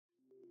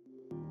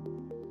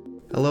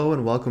Hello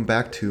and welcome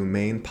back to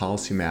Maine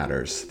Policy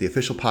Matters, the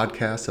official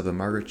podcast of the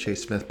Margaret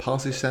Chase Smith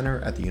Policy Center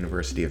at the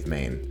University of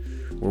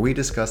Maine, where we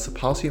discuss the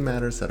policy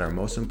matters that are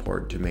most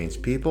important to Maine's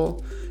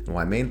people and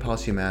why Maine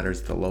policy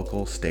matters at the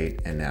local, state,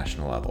 and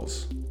national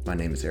levels. My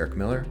name is Eric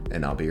Miller,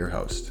 and I'll be your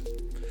host.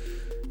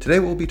 Today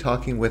we'll be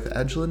talking with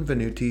Edgelyn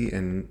Venuti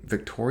and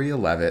Victoria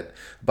Levitt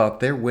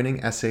about their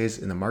winning essays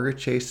in the Margaret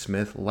Chase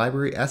Smith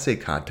Library Essay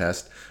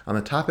Contest on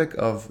the topic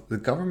of the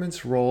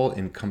government's role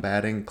in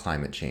combating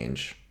climate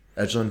change.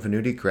 Edgelyn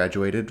Venuti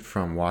graduated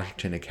from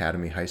Washington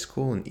Academy High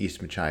School in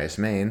East Machias,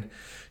 Maine.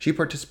 She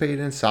participated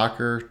in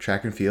soccer,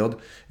 track and field,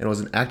 and was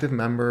an active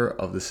member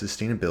of the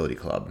Sustainability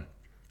Club.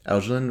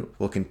 Edgelyn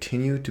will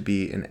continue to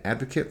be an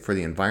advocate for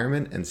the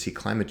environment and seek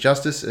climate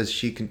justice as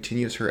she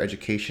continues her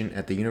education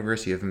at the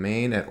University of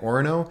Maine at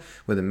Orono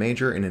with a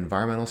major in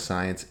environmental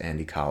science and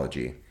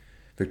ecology.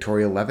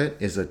 Victoria Levitt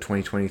is a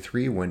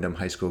 2023 Windham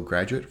High School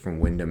graduate from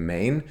Windham,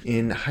 Maine.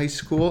 In high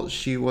school,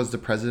 she was the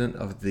president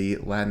of the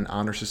Latin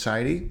Honor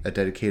Society, a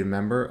dedicated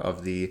member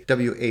of the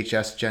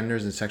WHS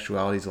Genders and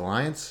Sexualities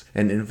Alliance,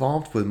 and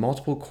involved with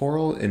multiple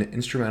choral and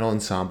instrumental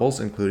ensembles,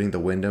 including the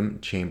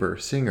Windham Chamber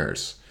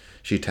Singers.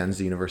 She attends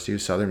the University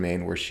of Southern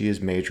Maine, where she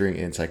is majoring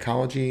in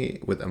psychology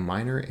with a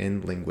minor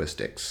in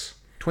linguistics.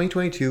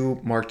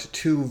 2022 marked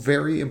two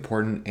very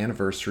important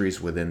anniversaries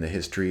within the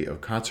history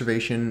of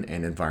conservation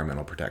and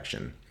environmental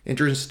protection.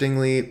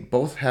 Interestingly,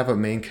 both have a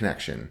Maine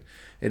connection.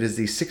 It is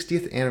the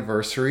 60th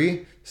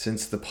anniversary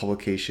since the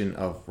publication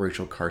of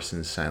Rachel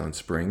Carson's Silent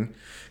Spring.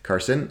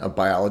 Carson, a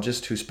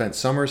biologist who spent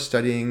summers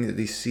studying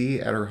the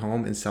sea at her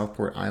home in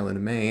Southport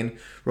Island, Maine,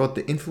 wrote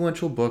the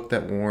influential book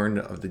that warned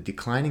of the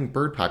declining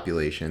bird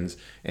populations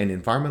and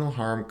environmental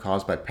harm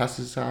caused by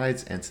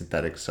pesticides and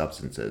synthetic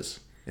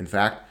substances. In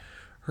fact,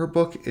 her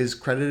book is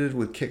credited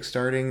with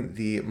kickstarting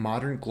the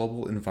modern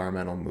global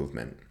environmental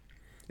movement.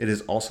 It is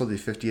also the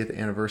 50th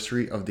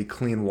anniversary of the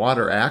Clean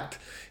Water Act,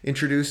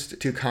 introduced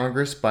to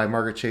Congress by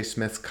Margaret Chase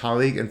Smith's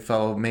colleague and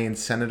fellow Maine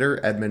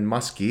Senator Edmund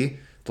Muskie.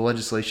 The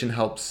legislation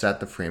helped set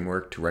the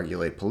framework to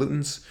regulate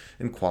pollutants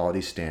and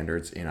quality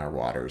standards in our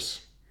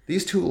waters.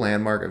 These two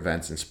landmark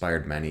events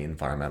inspired many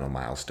environmental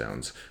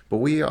milestones, but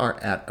we are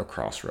at a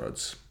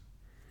crossroads.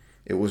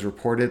 It was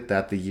reported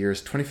that the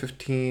years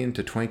 2015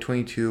 to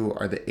 2022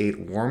 are the 8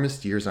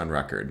 warmest years on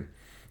record.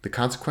 The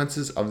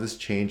consequences of this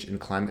change in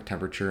climate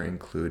temperature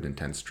include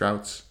intense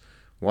droughts,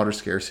 water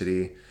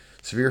scarcity,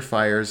 severe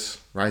fires,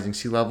 rising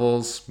sea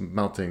levels,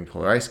 melting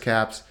polar ice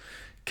caps,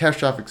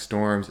 catastrophic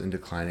storms, and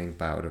declining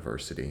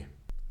biodiversity.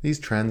 These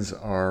trends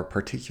are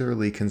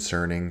particularly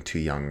concerning to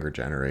younger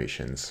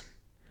generations.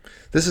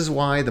 This is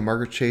why the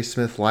Margaret Chase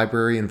Smith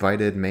Library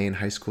invited Maine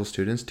high school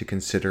students to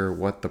consider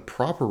what the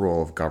proper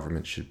role of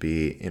government should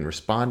be in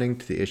responding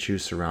to the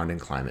issues surrounding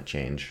climate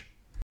change.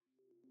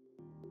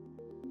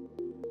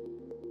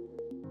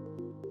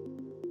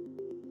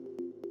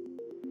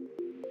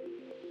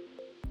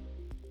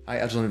 Hi,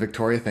 Edgelyn and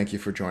Victoria. Thank you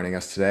for joining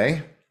us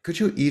today. Could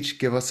you each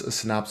give us a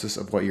synopsis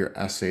of what your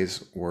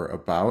essays were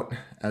about?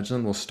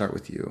 Edgelyn, we'll start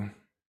with you.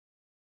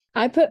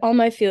 I put all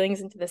my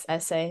feelings into this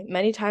essay.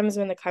 Many times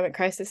when the climate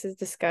crisis is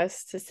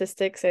discussed,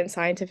 statistics and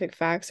scientific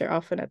facts are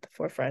often at the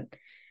forefront.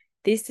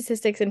 These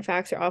statistics and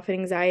facts are often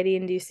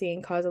anxiety-inducing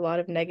and cause a lot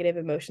of negative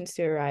emotions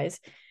to arise.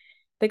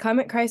 The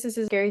climate crisis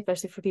is scary,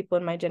 especially for people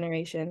in my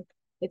generation.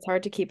 It's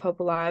hard to keep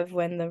hope alive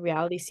when the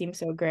reality seems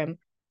so grim.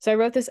 So I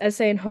wrote this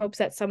essay in hopes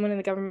that someone in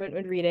the government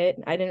would read it.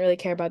 I didn't really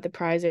care about the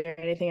prize or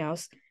anything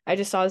else. I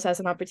just saw this as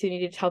an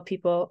opportunity to tell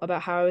people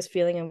about how I was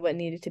feeling and what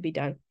needed to be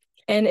done.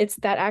 And it's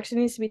that action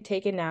needs to be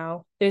taken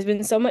now. There's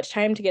been so much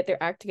time to get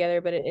their act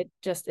together, but it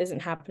just isn't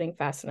happening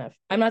fast enough.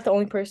 I'm not the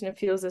only person who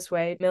feels this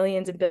way.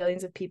 Millions and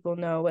billions of people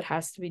know what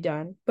has to be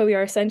done, but we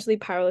are essentially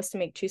powerless to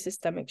make true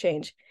systemic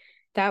change.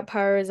 That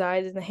power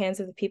resides in the hands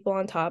of the people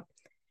on top,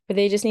 but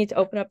they just need to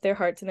open up their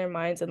hearts and their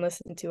minds and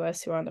listen to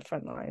us who are on the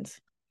front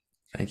lines.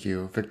 Thank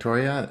you.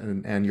 Victoria,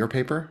 and your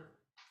paper?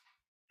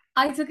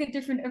 I took a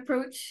different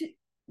approach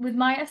with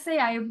my essay.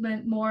 I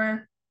went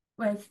more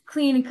with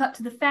clean and cut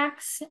to the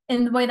facts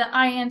in the way that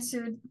I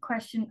answered the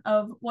question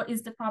of what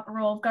is the proper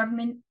role of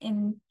government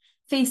in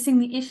facing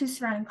the issues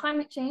surrounding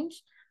climate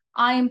change.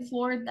 I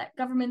implored that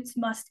governments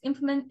must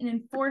implement and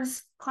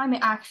enforce climate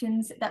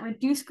actions that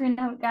reduce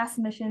greenhouse gas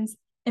emissions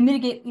and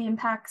mitigate the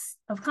impacts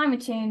of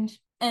climate change.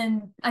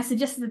 And I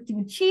suggested that to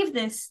achieve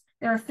this,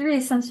 there are 3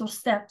 essential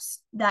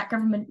steps that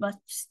government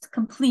must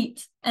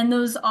complete, and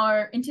those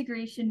are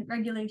integration,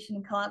 regulation,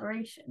 and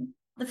collaboration.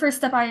 The first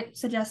step I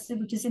suggested,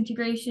 which is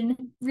integration,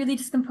 really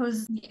just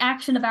composes the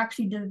action of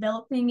actually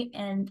developing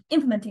and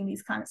implementing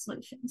these kind of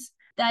solutions.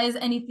 That is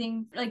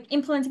anything like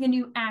implementing a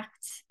new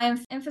act. I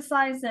have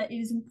emphasized that it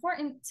is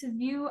important to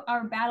view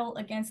our battle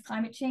against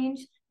climate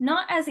change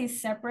not as a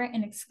separate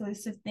and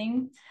exclusive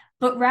thing,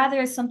 but rather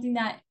as something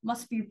that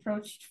must be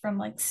approached from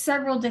like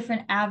several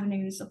different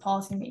avenues of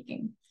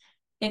policymaking.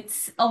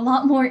 It's a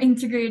lot more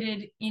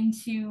integrated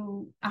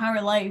into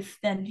our life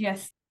than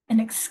just an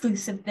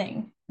exclusive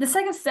thing. The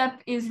second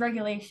step is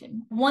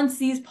regulation. Once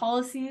these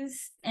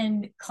policies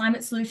and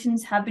climate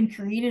solutions have been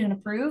created and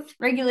approved,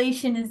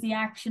 regulation is the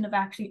action of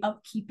actually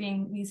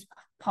upkeeping these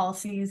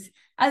policies,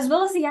 as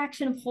well as the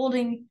action of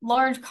holding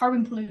large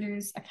carbon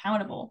polluters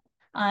accountable.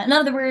 In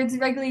other words,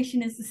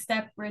 regulation is the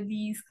step where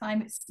these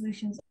climate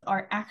solutions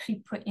are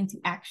actually put into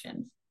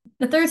action.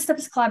 The third step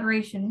is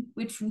collaboration,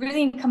 which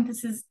really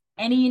encompasses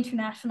any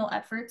international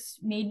efforts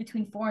made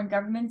between foreign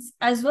governments,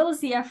 as well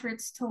as the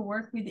efforts to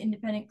work with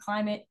independent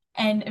climate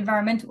and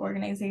environmental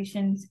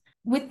organizations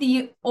with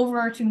the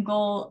overarching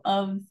goal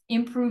of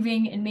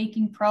improving and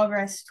making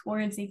progress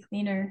towards a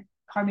cleaner,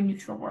 carbon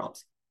neutral world.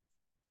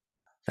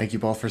 Thank you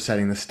both for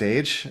setting the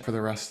stage for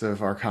the rest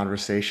of our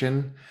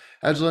conversation.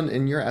 Edgelyn,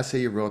 in your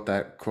essay, you wrote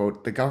that,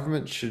 quote, "The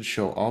government should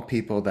show all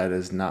people that it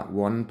is not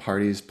one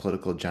party's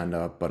political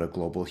agenda, but a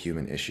global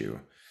human issue.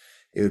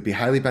 It would be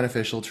highly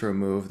beneficial to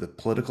remove the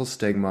political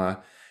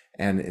stigma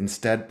and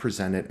instead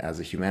present it as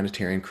a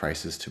humanitarian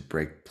crisis to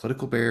break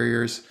political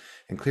barriers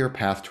and clear a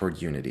path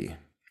toward unity."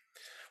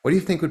 What do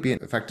you think would be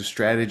effective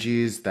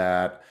strategies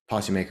that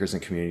policymakers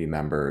and community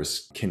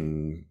members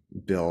can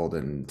build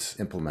and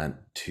implement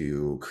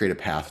to create a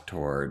path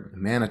toward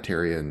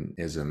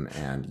humanitarianism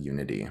and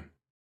unity?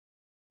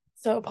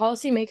 So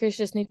policymakers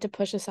just need to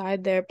push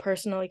aside their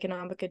personal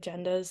economic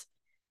agendas.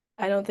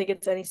 I don't think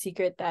it's any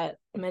secret that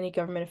many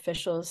government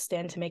officials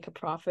stand to make a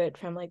profit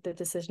from the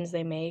decisions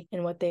they make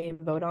and what they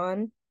vote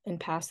on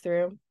and pass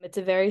through. It's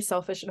a very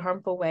selfish and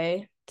harmful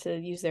way to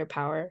use their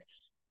power.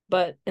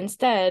 But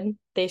instead,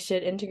 they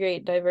should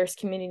integrate diverse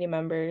community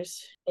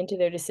members into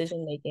their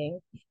decision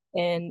making.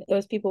 And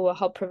those people will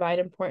help provide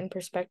important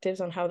perspectives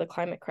on how the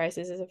climate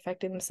crisis is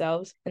affecting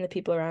themselves and the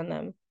people around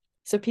them.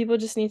 So people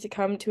just need to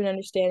come to an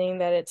understanding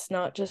that it's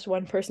not just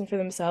one person for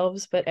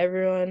themselves, but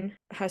everyone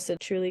has to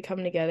truly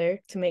come together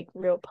to make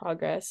real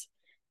progress.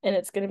 And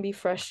it's going to be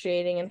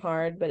frustrating and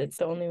hard, but it's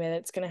the only way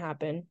that's going to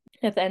happen.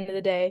 At the end of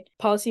the day,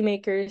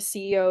 policymakers,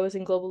 CEOs,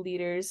 and global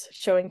leaders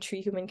showing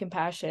true human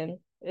compassion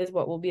is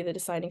what will be the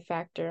deciding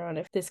factor on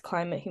if this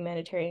climate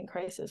humanitarian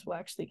crisis will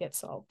actually get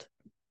solved.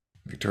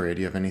 Victoria,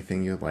 do you have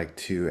anything you'd like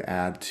to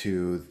add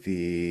to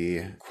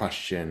the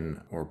question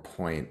or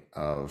point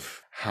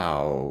of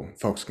how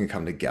folks can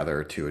come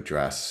together to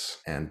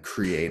address and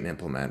create and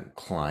implement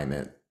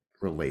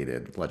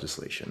climate-related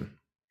legislation?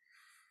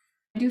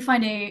 I do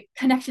find a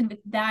connection with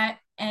that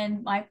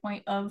and my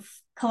point of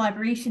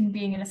collaboration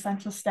being an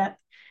essential step,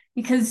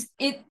 because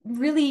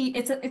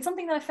it's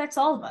something that affects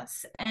all of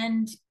us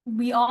and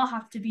we all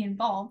have to be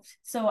involved.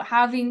 So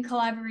having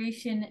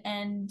collaboration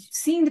and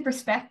seeing the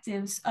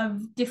perspectives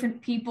of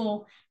different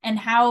people and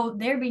how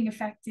they're being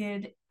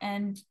affected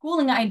and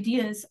pooling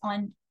ideas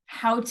on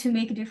how to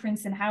make a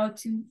difference and how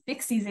to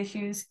fix these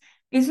issues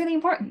is really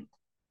important.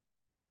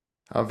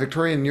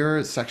 Victoria, in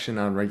your section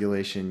on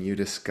regulation, you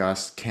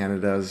discussed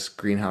Canada's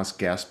Greenhouse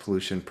Gas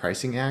Pollution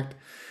Pricing Act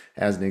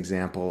as an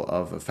example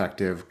of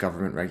effective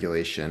government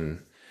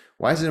regulation.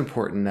 Why is it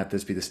important that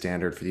this be the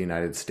standard for the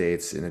United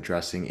States in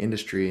addressing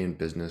industry and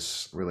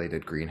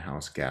business-related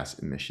greenhouse gas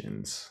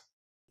emissions?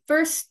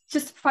 First,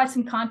 just to provide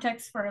some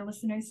context for our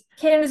listeners,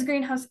 Canada's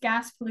Greenhouse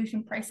Gas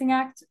Pollution Pricing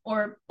Act,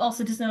 or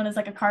also just known as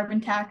a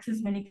carbon tax,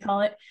 as many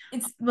call it,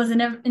 was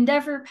an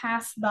endeavor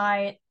passed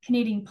by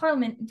Canadian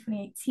Parliament in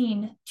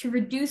 2018 to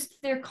reduce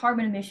their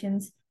carbon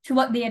emissions to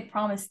what they had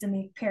promised in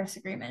the Paris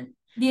Agreement.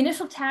 The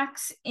initial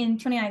tax in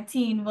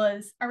 2019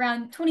 was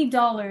around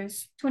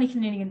 $20, 20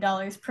 Canadian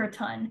dollars per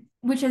ton,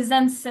 which has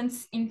then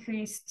since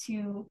increased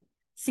to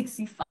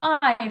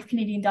 65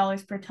 Canadian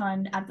dollars per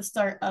ton at the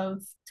start of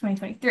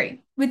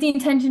 2023. With the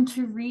intention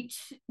to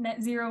reach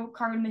net zero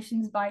carbon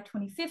emissions by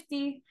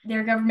 2050,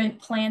 their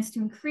government plans to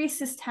increase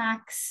this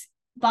tax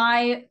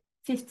by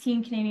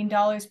 15 Canadian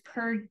dollars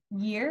per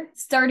year,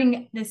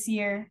 starting this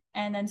year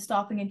and then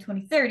stopping in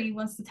 2030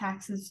 once the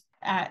tax is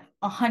at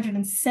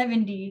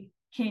 170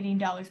 Canadian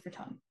dollars per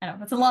ton. I know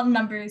that's a lot of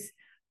numbers,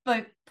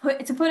 but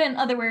to put it in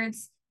other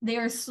words, they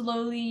are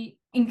slowly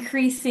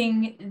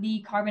increasing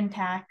the carbon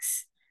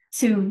tax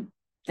to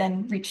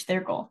then reach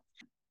their goal.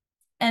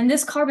 And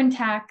this carbon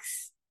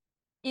tax,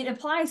 it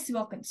applies to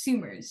all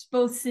consumers,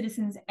 both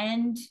citizens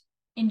and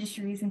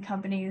industries and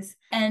companies.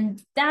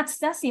 And that's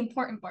the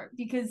important part,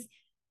 because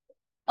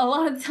a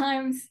lot of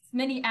times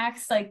many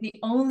acts they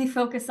only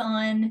focus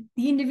on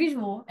the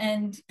individual,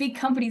 and big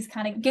companies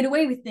kind of get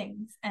away with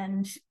things.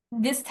 And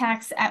this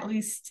tax, at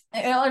least,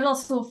 it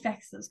also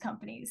affects those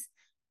companies,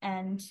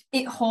 and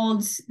it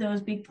holds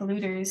those big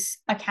polluters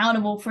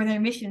accountable for their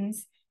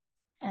emissions.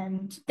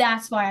 And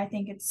that's why I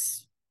think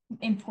it's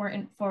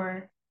important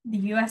for the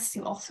US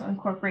to also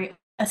incorporate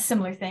a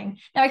similar thing.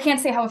 Now, I can't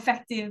say how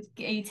effective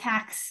a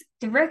tax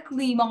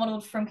directly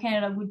modeled from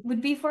Canada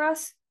would be for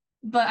us,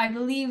 but I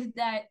believe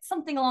that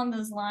something along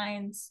those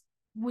lines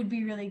would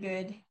be really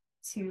good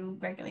to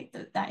regulate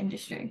that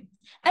industry.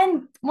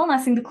 And one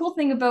last thing, the cool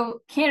thing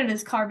about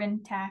Canada's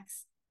carbon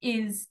tax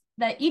is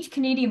that each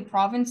Canadian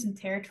province and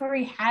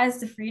territory has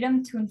the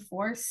freedom to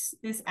enforce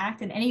this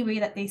act in any way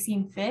that they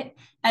seem fit,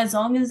 as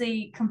long as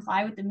they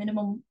comply with the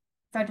minimum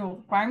federal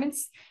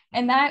requirements.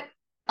 And that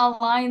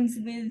aligns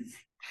with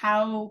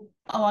how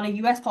a lot of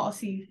US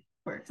policy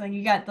works. Like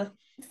you got the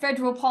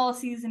federal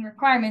policies and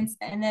requirements,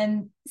 and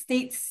then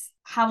states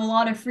have a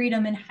lot of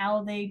freedom in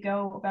how they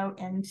go about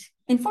and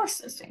enforce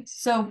those things.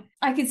 So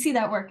I could see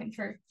that working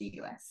for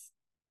the US.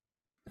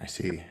 I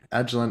see.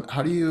 Agilent,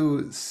 how do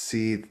you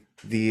see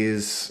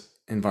these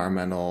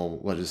environmental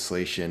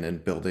legislation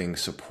and building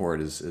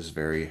support is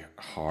very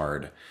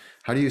hard?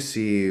 How do you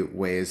see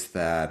ways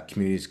that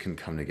communities can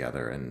come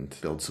together and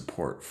build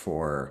support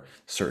for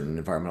certain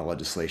environmental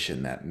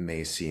legislation that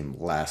may seem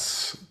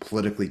less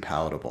politically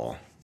palatable?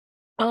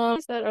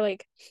 That are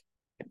like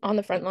on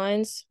the front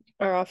lines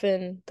are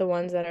often the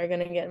ones that are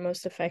going to get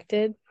most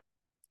affected.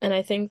 And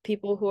I think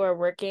people who are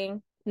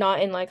working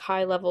not in like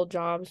high level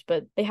jobs,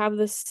 but they have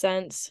this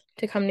sense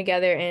to come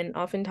together, and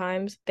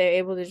oftentimes they're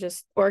able to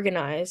just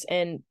organize,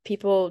 and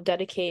people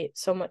dedicate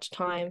so much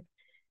time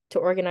to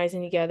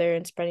organizing together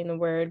and spreading the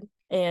word,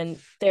 and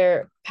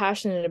they're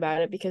passionate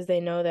about it because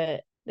they know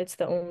that it's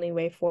the only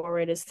way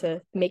forward is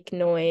to make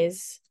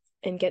noise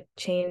and get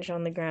change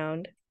on the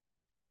ground.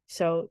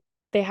 So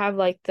they have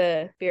like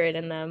the spirit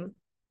in them,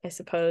 I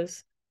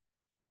suppose.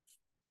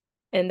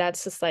 And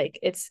that's just like,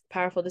 it's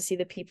powerful to see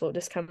the people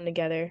just coming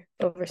together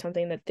over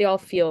something that they all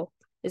feel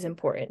is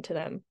important to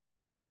them.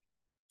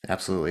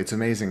 Absolutely. It's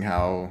amazing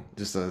how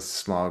just a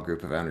small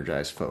group of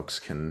energized folks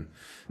can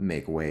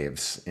make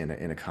waves in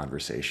a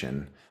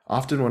conversation.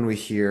 Often, when we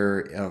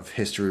hear of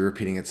history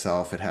repeating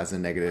itself, it has a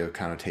negative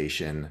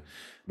connotation.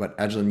 But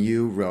Edgelyn,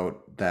 you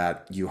wrote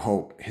that you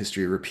hope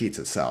history repeats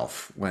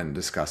itself when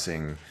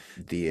discussing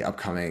the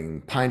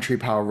upcoming Pine Tree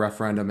Power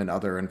referendum and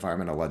other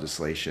environmental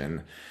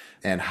legislation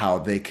and how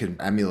they could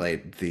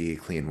emulate the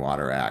Clean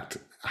Water Act.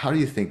 How do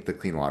you think the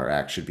Clean Water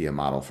Act should be a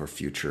model for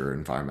future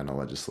environmental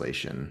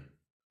legislation?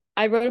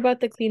 I wrote about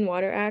the Clean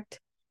Water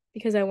Act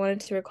because I wanted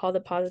to recall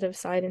the positive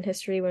side in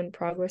history when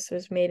progress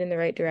was made in the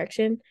right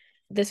direction.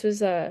 This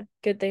was a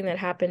good thing that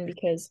happened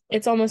because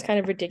it's almost kind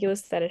of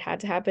ridiculous that it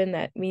had to happen,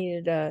 that we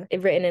needed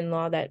it written in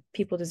law that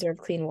people deserve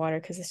clean water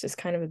because it's just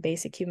kind of a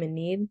basic human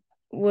need.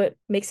 What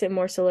makes it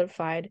more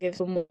solidified gives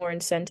them more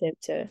incentive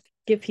to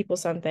give people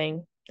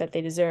something that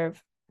they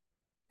deserve.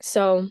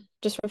 So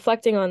just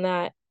reflecting on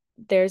that,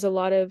 there's a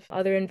lot of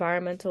other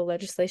environmental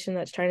legislation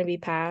that's trying to be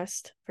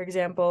passed. For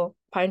example,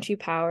 Pine Tree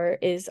Power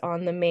is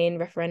on the Maine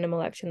referendum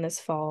election this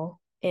fall,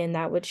 and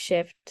that would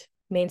shift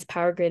Maine's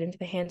power grid into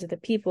the hands of the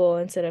people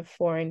instead of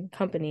foreign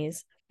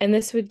companies. And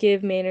this would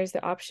give Mainers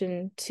the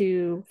option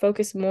to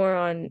focus more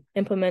on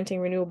implementing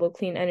renewable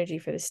clean energy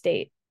for the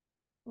state.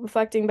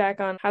 Reflecting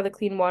back on how the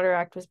Clean Water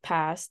Act was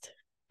passed,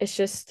 it's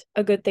just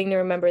a good thing to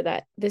remember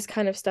that this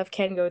kind of stuff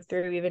can go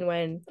through even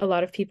when a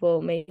lot of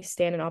people may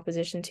stand in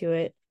opposition to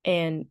it,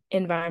 and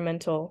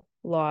environmental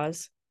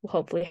laws will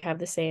hopefully have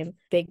the same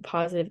big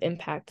positive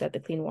impact that the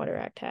Clean Water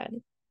Act had.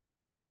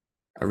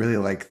 I really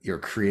like your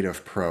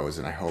creative prose,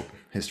 and I hope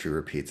history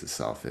repeats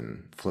itself.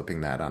 And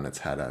flipping that on its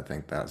head, I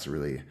think that's a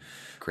really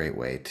great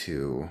way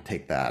to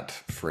take that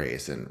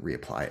phrase and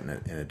reapply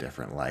it in a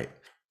different light.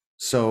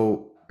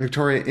 So,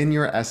 Victoria, in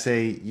your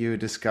essay, you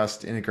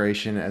discussed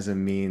integration as a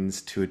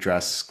means to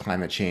address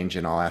climate change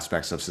in all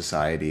aspects of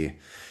society.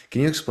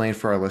 Can you explain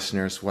for our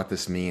listeners what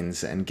this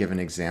means and give an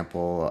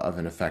example of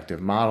an effective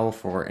model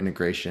for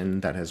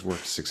integration that has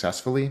worked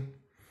successfully?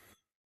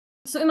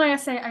 So in my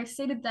essay, I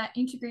stated that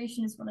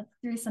integration is one of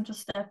the 3 essential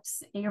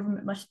steps a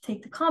government must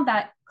take to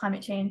combat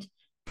climate change.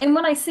 And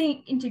when I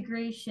say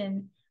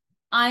integration,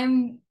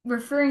 I'm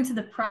referring to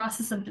the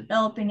process of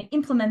developing and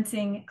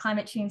implementing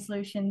climate change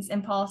solutions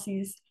and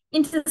policies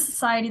into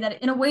society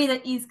that in a way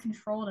that is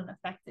controlled and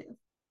effective.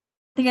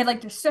 I think I'd like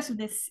to stress with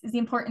this is the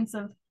importance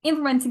of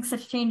implementing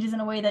such changes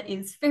in a way that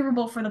is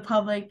favorable for the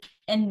public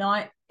and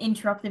not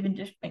interruptive and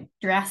just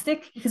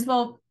drastic. Because,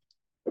 well,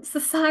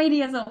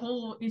 society as a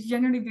whole is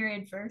generally very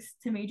adverse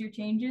to major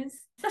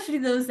changes, especially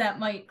those that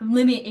might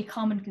limit a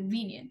common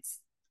convenience.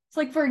 So,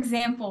 like, for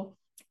example,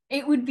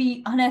 it would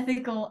be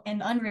unethical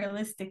and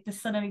unrealistic to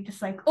suddenly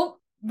just like, oh,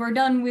 we're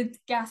done with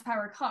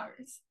gas-powered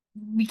cars.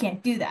 We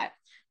can't do that.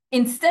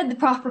 Instead, the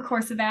proper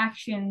course of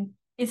action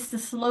is to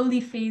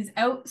slowly phase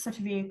out such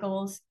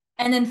vehicles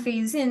and then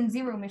phase in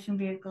zero-emission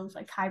vehicles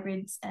like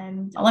hybrids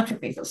and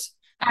electric vehicles.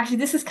 Actually,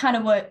 this is kind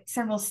of what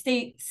several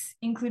states,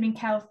 including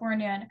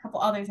California and a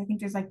couple others, I think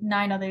there's like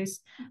 9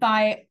 others,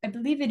 by I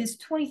believe it is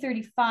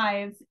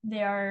 2035,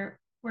 they are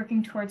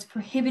working towards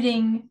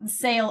prohibiting the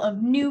sale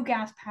of new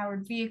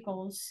gas-powered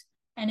vehicles.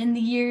 And in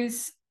the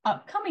years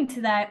upcoming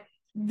to that,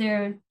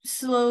 they're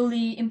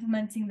slowly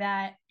implementing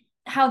that.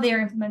 How they are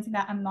implementing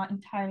that, I'm not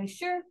entirely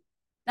sure.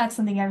 That's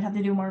something I would have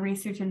to do more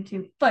research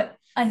into. But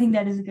I think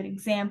that is a good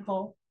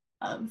example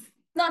of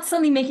not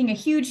suddenly making a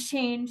huge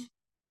change,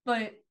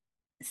 but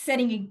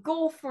setting a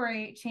goal for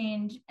a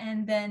change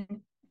and then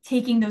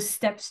taking those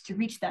steps to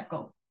reach that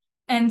goal.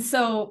 And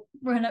so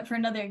for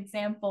another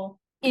example,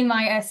 in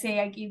my essay,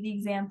 I gave the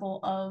example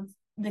of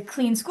the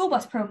Clean School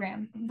Bus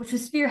Program, which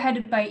was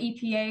spearheaded by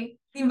EPA,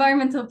 the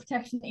Environmental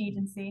Protection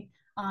Agency,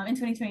 in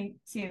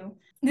 2022.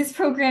 This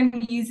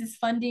program uses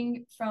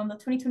funding from the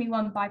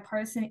 2021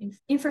 bipartisan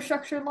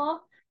infrastructure law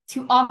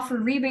to offer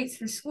rebates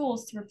for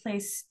schools to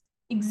replace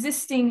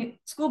existing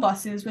school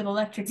buses with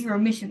electric zero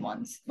emission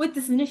ones. With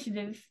this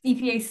initiative,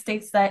 EPA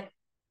states that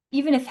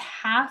even if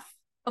half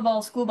of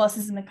all school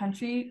buses in the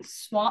country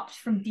swapped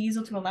from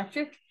diesel to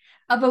electric,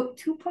 about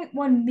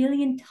 2.1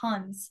 million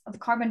tons of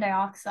carbon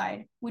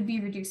dioxide would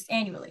be reduced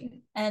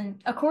annually.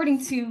 And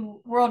according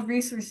to World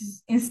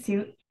Resources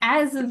Institute,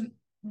 as of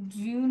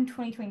June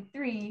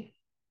 2023,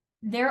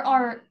 there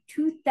are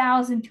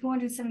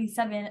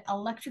 2,277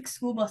 electric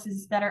school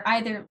buses that are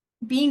either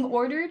being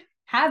ordered,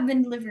 have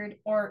been delivered,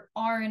 or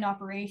are in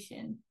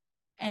operation.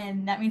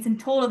 And that means in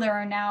total, there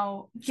are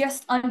now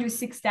just under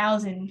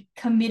 6,000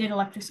 committed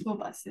electric school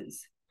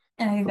buses.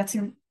 And I think that's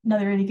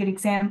another really good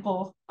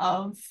example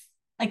of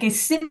like a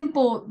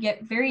simple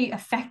yet very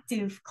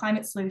effective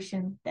climate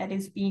solution that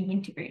is being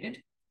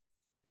integrated.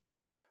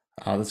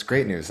 Oh, that's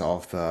great news, all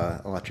of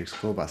the electric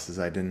school buses.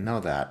 I didn't know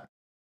that.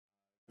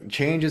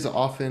 Change is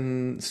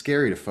often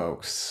scary to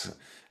folks.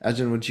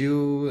 Edgen, would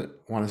you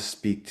want to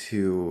speak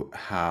to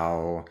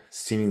how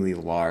seemingly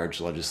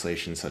large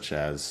legislation such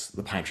as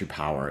the Pine Tree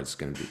Power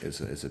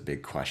is a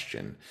big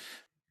question,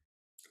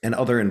 and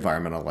other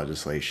environmental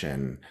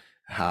legislation,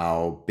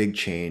 how big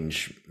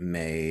change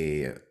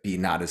may be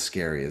not as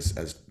scary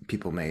as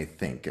people may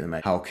think, and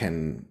how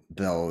can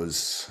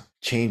those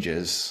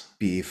changes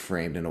be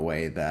framed in a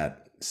way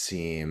that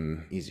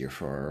seem easier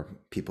for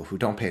people who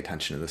don't pay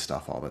attention to this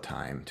stuff all the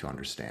time to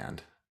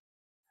understand?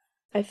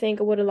 I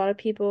think what a lot of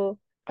people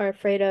are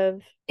afraid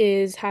of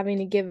is having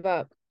to give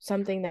up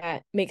something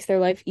that makes their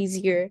life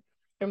easier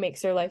or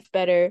makes their life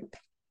better.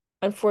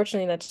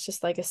 Unfortunately, that's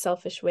just like a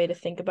selfish way to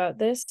think about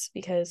this,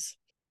 because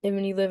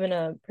when you live in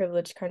a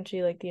privileged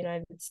country like the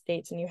United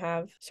States and you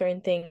have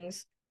certain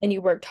things and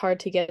you worked hard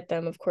to get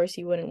them, of course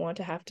you wouldn't want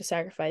to have to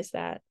sacrifice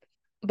that.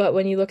 But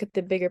when you look at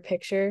the bigger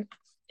picture,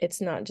 it's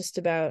not just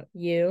about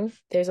you.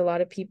 There's a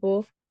lot of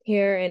people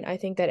here, and I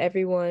think that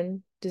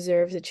everyone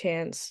deserves a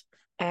chance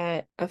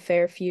at a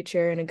fair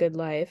future and a good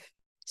life.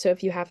 So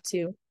if you have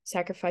to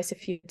sacrifice a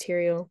few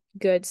material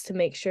goods to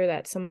make sure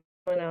that someone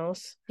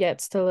else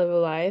gets to live a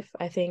life,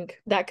 I think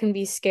that can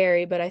be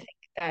scary, but I think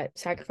that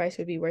sacrifice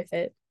would be worth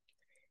it.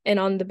 And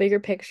on the bigger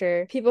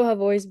picture, people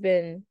have always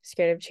been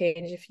scared of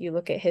change. If you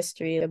look at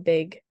history, a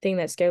big thing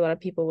that scared a lot of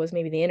people was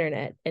maybe the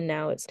internet, and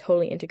now it's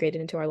totally integrated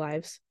into our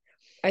lives.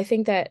 I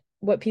think that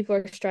what people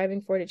are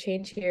striving for to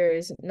change here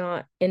is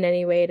not in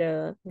any way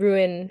to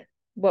ruin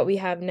what we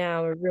have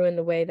now or ruin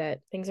the way that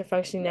things are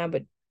functioning now,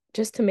 but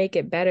just to make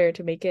it better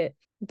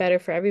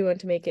for everyone,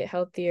 to make it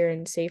healthier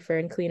and safer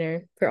and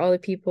cleaner for all the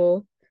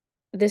people.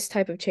 This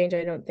type of change,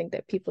 I don't think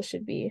that people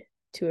should be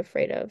too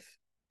afraid of,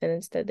 and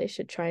instead they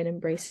should try and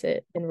embrace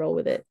it and roll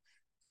with it.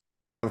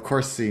 Of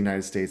course, the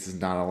United States is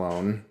not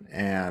alone.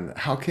 And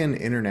how can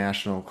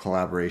international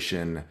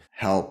collaboration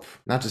help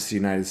not just the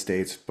United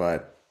States,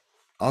 but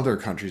other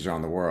countries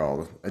around the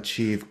world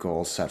achieve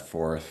goals set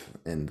forth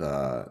in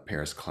the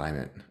Paris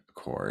Climate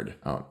Accord?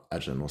 Oh,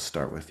 Edgen, we'll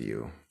start with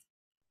you.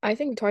 I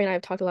think Tori and I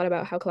have talked a lot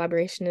about how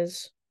collaboration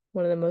is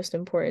one of the most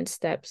important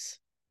steps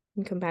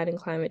in combating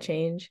climate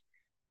change.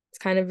 It's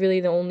kind of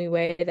really the only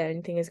way that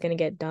anything is going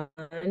to get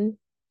done.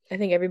 I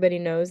think everybody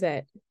knows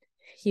that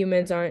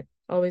humans aren't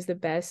always the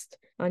best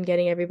on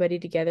getting everybody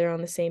together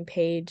on the same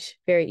page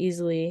very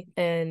easily.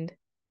 And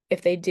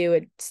if they do,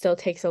 it still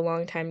takes a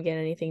long time to get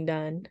anything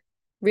done.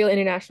 Real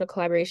international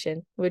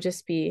collaboration would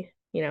just be,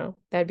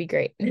 that'd be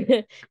great.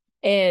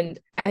 And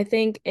I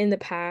think in the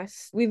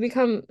past, we've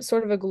become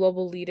sort of a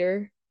global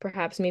leader,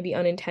 perhaps maybe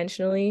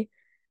unintentionally,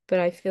 but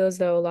I feel as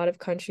though a lot of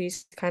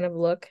countries kind of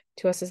look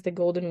to us as the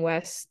Golden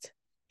West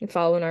and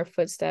follow in our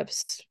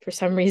footsteps for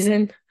some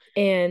reason.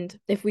 And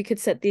if we could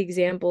set the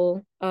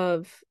example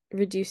of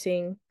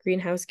reducing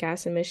greenhouse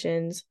gas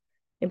emissions,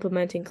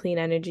 implementing clean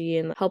energy,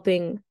 and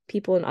helping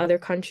people in other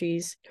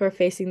countries who are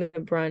facing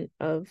the brunt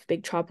of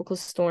big tropical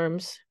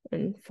storms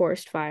and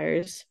forest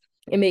fires,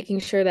 and making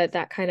sure that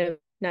that kind of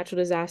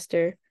natural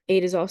disaster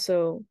aid is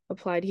also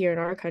applied here in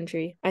our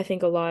country, I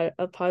think a lot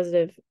of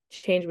positive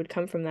change would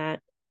come from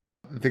that.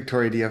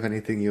 Victoria, do you have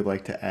anything you'd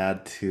like to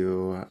add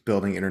to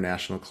building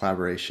international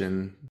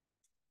collaboration?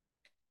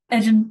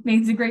 Edgen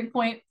makes a great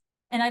point.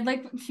 And I'd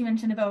like what she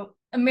mentioned about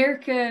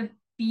America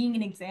being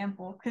an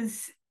example,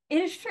 because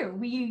it is true.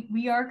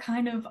 We are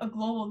kind of a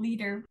global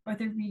leader,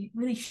 whether we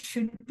really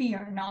should be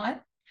or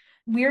not.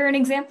 We're an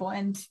example.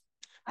 And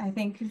I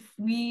think if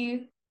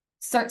we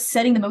start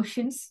setting the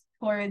motions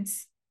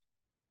towards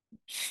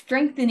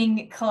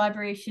strengthening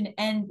collaboration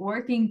and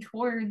working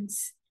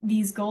towards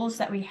these goals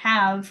that we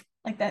have,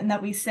 like that, and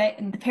that we set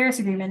in the Paris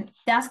Agreement,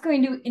 that's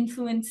going to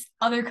influence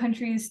other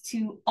countries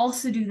to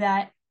also do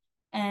that.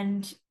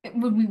 And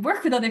when we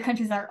work with other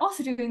countries that are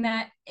also doing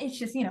that, it's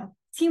just,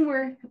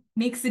 teamwork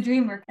makes the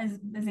dream work, as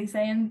they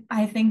say. And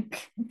I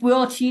think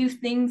we'll achieve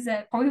things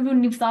that probably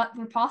wouldn't have thought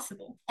were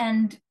possible.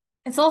 And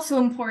it's also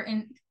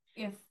important,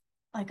 if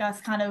like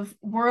us kind of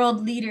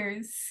world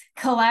leaders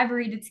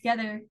collaborated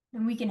together,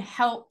 then we can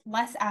help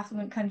less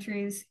affluent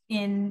countries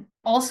in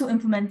also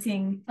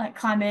implementing like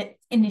climate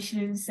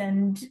initiatives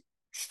and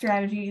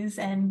strategies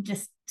and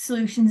just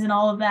solutions and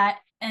all of that,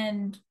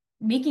 and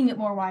making it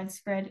more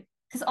widespread.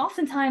 because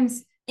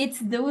oftentimes it's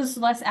those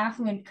less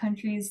affluent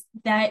countries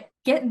that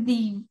get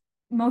the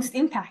most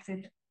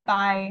impacted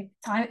by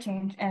climate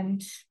change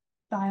and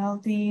by all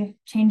the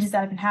changes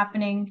that have been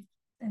happening.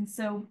 And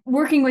so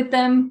working with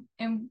them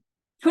and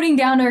putting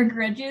down our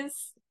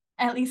grudges,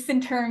 at least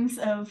in terms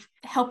of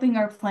helping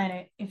our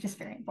planet, is just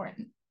very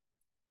important.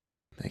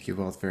 Thank you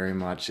both very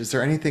much. Is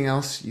there anything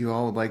else you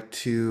all would like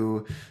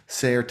to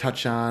say or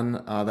touch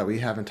on that we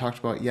haven't talked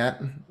about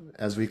yet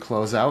as we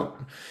close out?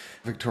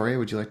 Victoria,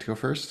 would you like to go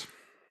first?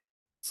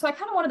 So I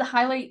kind of wanted to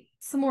highlight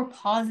some more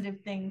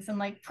positive things and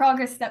like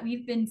progress that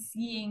we've been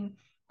seeing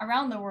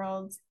around the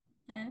world,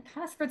 and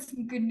kind of spread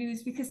some good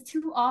news, because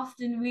too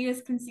often we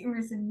as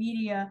consumers and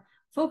media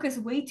focus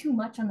way too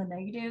much on the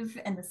negative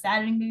and the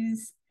saddening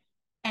news.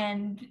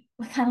 And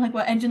kind of like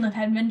what Angelin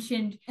had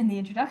mentioned in the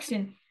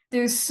introduction,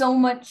 there's so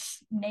much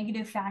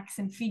negative facts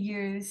and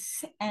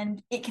figures,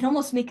 and it can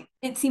almost make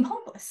it seem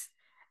hopeless.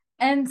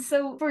 And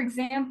so, for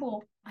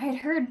example, I had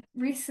heard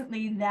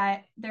recently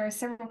that there are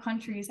several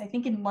countries, I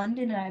think in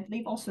London and I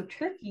believe also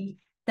Turkey,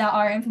 that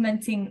are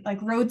implementing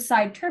like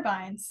roadside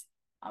turbines,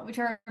 which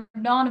are a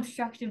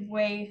non-obstructive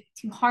way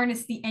to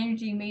harness the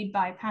energy made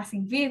by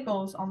passing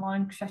vehicles on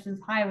long stretches of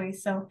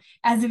highways. So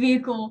as the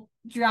vehicle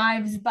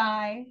drives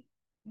by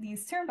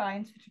these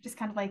turbines, which are just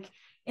kind of like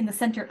in the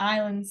center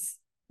islands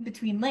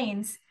between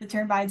lanes, the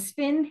turbines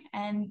spin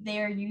and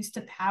they are used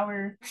to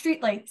power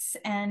streetlights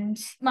and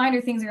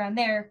minor things around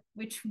there,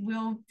 which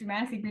will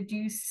dramatically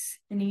reduce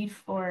the need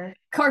for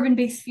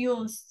carbon-based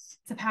fuels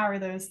to power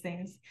those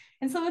things.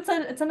 And so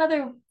it's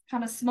another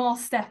kind of small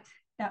step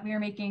that we are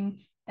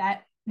making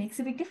that makes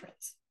a big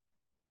difference.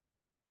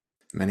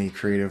 Many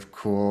creative,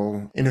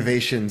 cool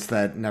innovations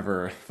that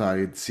never thought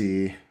you'd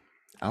see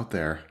out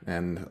there,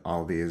 and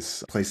all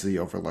these places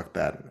you overlook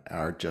that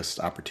are just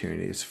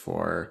opportunities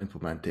for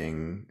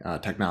implementing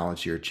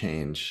technology or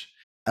change.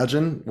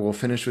 Elgin, we'll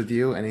finish with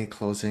you. Any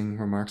closing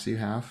remarks you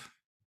have?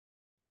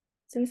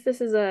 Since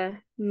this is a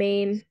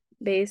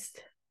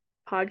Maine-based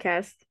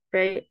podcast,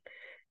 right,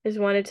 I just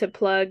wanted to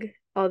plug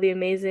all the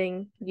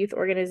amazing youth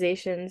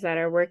organizations that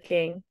are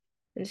working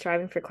and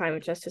striving for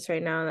climate justice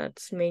right now.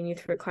 That's Maine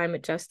Youth for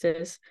Climate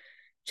Justice,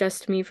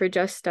 Just Me for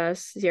Just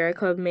Us, Sierra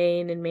Club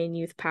Maine, and Maine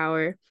Youth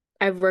Power.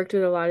 I've worked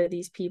with a lot of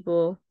these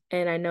people,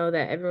 and I know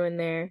that everyone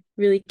there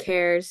really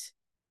cares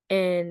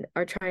and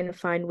are trying to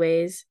find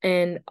ways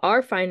and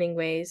are finding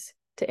ways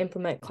to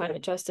implement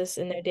climate justice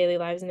in their daily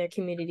lives in their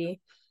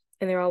community.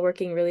 And they're all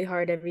working really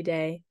hard every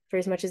day for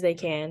as much as they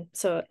can.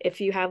 So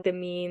if you have the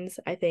means,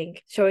 I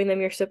think showing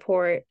them your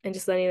support and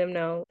just letting them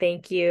know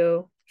thank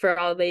you for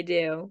all they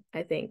do,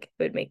 I think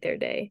would make their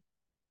day.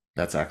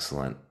 That's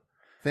excellent.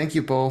 Thank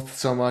you both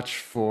so much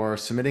for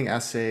submitting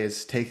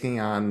essays, taking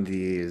on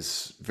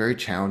these very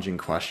challenging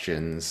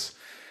questions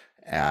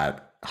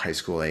at high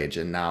school age,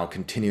 and now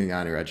continuing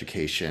on your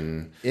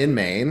education in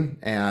Maine.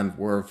 And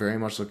we're very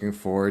much looking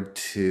forward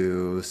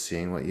to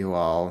seeing what you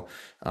all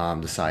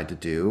decide to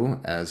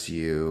do as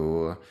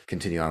you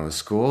continue on with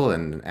school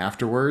and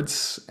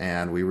afterwards.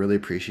 And we really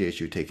appreciate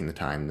you taking the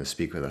time to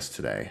speak with us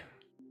today.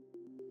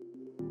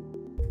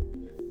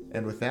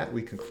 And with that,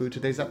 we conclude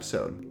today's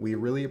episode. We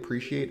really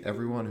appreciate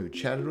everyone who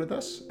chatted with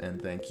us, and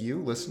thank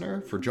you,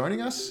 listener, for joining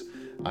us.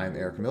 I'm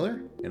Eric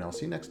Miller, and I'll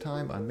see you next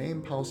time on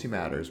Maine Policy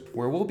Matters,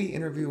 where we'll be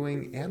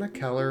interviewing Anna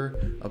Keller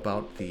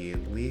about the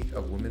League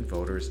of Women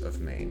Voters of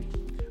Maine.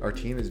 Our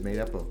team is made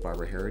up of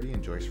Barbara Harity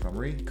and Joyce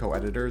Frummery,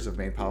 co-editors of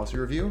Maine Policy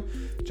Review.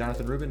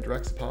 Jonathan Rubin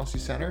directs the Policy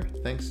Center.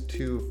 Thanks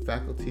to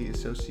Faculty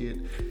Associate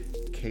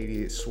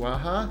Katie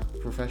Swaha,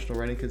 professional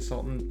writing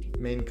consultant,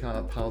 Maine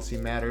Policy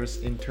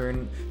Matters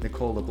intern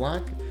Nicole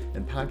LeBlanc,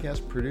 and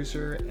podcast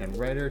producer and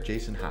writer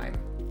Jason Heim.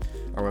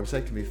 Our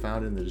website can be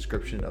found in the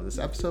description of this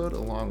episode,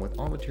 along with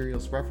all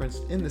materials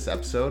referenced in this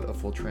episode, a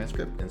full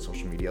transcript, and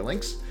social media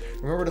links.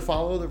 Remember to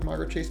follow the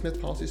Margaret Chase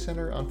Smith Policy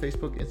Center on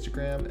Facebook,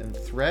 Instagram, and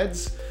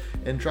Threads,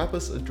 and drop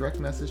us a direct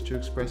message to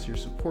express your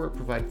support,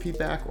 provide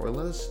feedback, or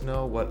let us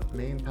know what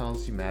Maine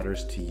policy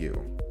matters to you.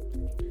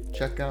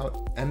 Check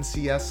out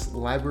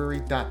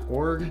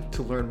mcslibrary.org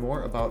to learn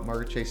more about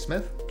Margaret Chase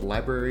Smith, the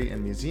library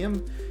and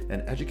museum,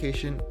 and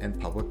education and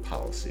public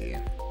policy.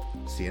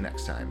 See you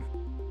next time.